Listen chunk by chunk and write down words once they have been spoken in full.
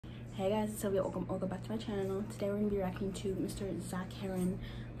Hey guys, it's Silvia. Welcome back to my channel. Today we're going to be reacting to Mr. Herron.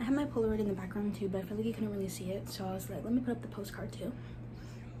 I have my Polaroid in the background too, but I feel like you couldn't really see it, so I was like, let me put up the postcard too.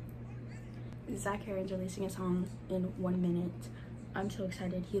 Herron's releasing a song in 1 minute. I'm so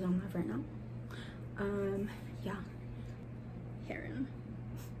excited. He's on live right now. Yeah. Herron.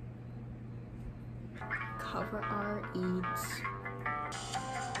 Cover art eats.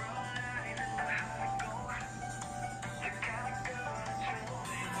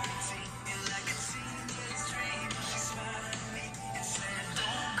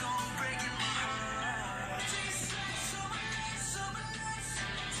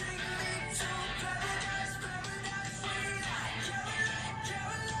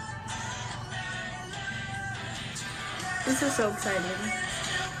 This is so exciting.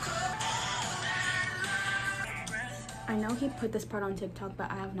 I know he put this part on TikTok,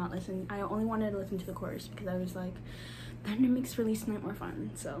 but I have not listened. I only wanted to listen to the chorus because I was like, that makes release night more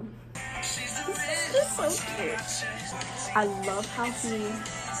fun. So this is just so cute. I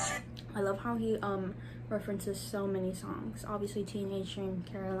love how he references so many songs. Obviously Teenage Dream,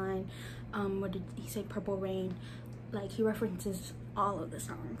 Caroline, what did he say, Purple Rain. Like, he references all of the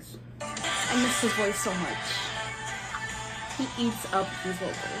songs. I miss his voice so much. He eats up these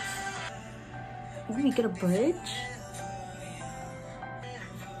vocals. Ooh, we get a bridge?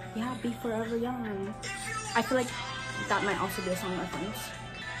 Yeah, Be Forever Young. I feel like that might also be a song reference.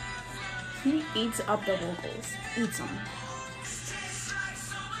 He eats up the vocals. Eats them.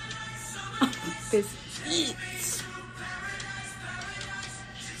 This eats.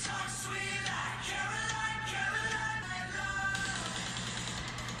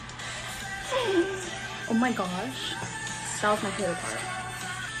 Oh my gosh. That was my favorite part.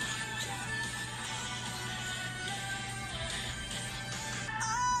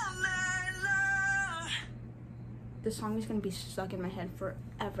 This song is gonna be stuck in my head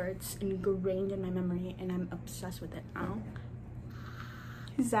forever. It's ingrained in my memory and I'm obsessed with it now.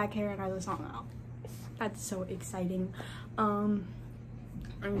 Herron has a song out. That's so exciting. I'm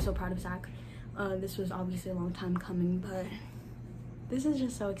so proud of Zach. This was obviously a long time coming, but this is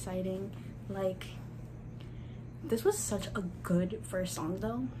just so exciting. Like, this was such a good first song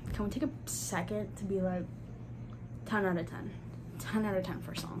though. Can we take a second to be like 10 out of 10? 10 out of 10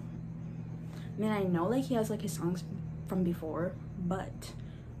 first song. I mean, I know like he has like his songs from before, but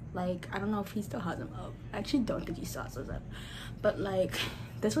like I don't know if he still has them up. I actually don't think he still has those up. But like,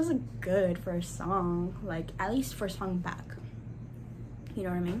 this was a good first song. Like, at least first song back. You know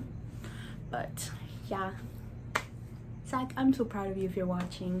what I mean? But yeah. Zach, I'm so proud of you if you're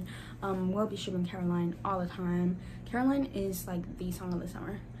watching. We'll be streaming Caroline all the time. Caroline is like the song of the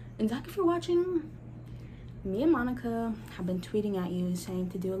summer. And Zach, if you're watching, me and Monica have been tweeting at you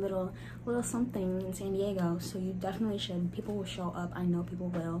saying to do a little something in San Diego, so you definitely should. People will show up. I know people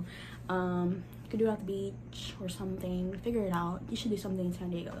will. You could do it at the beach or something. Figure it out. You should do something in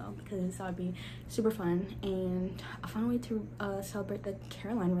San Diego though, because that would be super fun and a fun way to celebrate the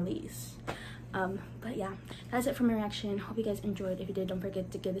Caroline release. But yeah, that's it for my reaction. Hope you guys enjoyed. If you did, don't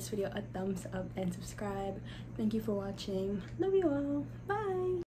forget to give this video a thumbs up and subscribe. Thank you for watching. Love you all. Bye.